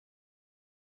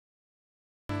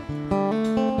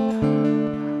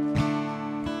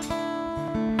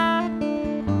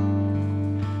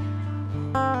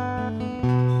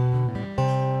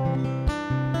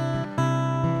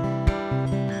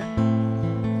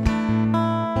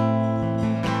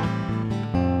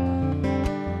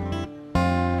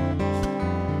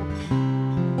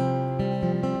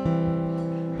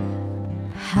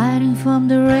from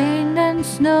the rain and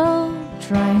snow,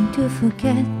 trying to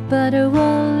forget but I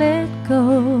won't let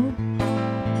go.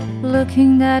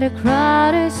 Looking at a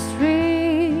crowded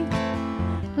street,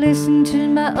 listen to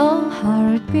my own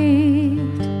heartbeat.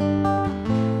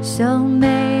 So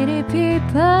many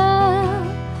people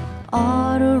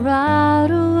all around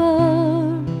the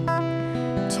world.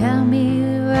 Tell me,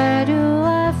 where do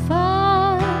I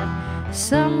find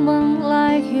someone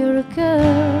like you,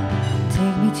 girl?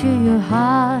 Take me to your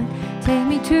heart, take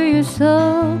me to your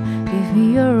soul. Give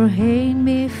me your hand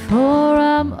before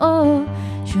I'm old.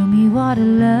 Show me what a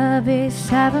love is,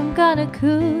 haven't got a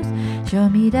clue. Show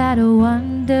me that the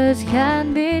wonders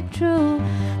can be true.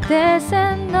 There's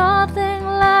nothing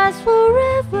lasts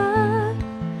forever.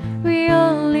 We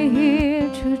only here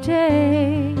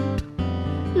today.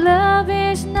 Love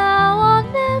is now or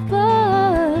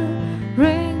never.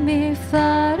 Bring me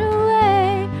far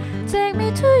away. Take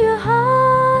me to your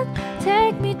heart,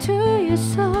 take me to your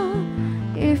soul.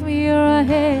 Give me your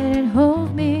hand and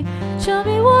hold me. Show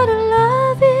me what a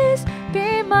love is.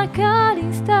 Be my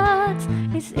guiding stars.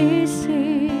 It's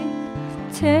easy.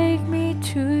 Take me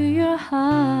to your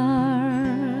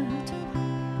heart.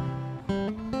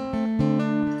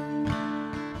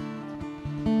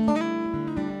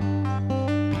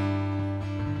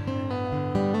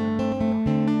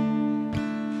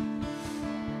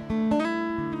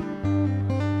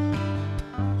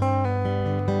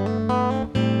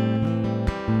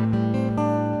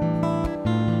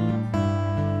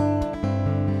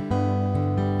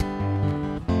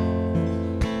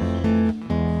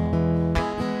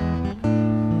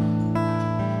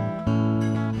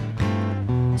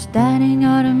 Standing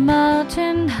on a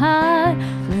mountain high,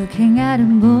 looking at the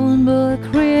moon with a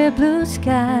clear blue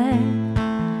sky.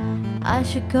 I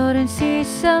should go and see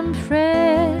some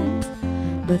friends,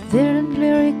 but didn't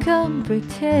really come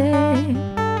pretend.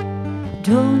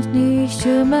 Don't need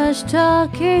too much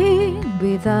talking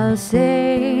without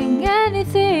saying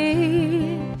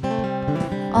anything.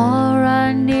 All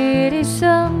I need is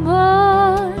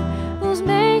someone who's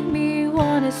make me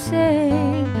wanna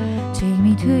sing. Take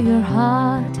me to your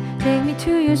heart, take me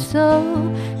to your soul.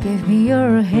 Give me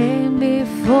your hand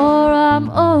before I'm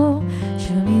old.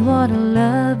 Show me what a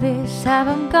love is,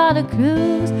 haven't got a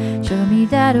clue. Show me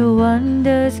that the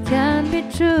wonders can be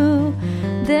true.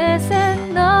 There's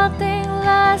nothing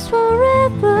lasts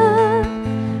forever.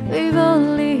 We're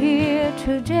only here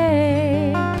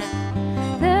today.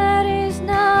 That is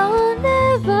now or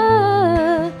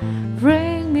never.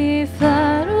 Bring me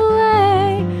far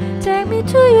away. Take me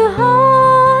to your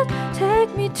heart,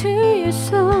 take me to your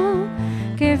soul.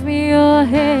 Give me your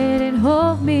hand and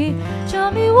hold me. Show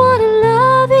me what a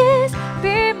love is.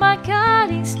 Be my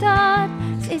guiding star.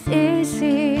 It's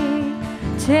easy.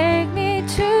 Take me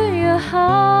to your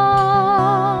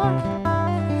heart.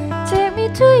 Take me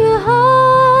to your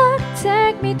heart.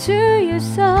 Take me to your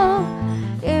soul.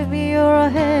 Give me your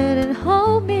hand and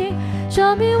hold me.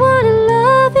 Show me what a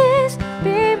love is.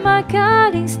 Be my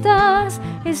guiding stars.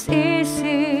 It's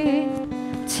easy.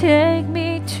 Take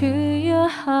me to your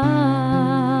heart.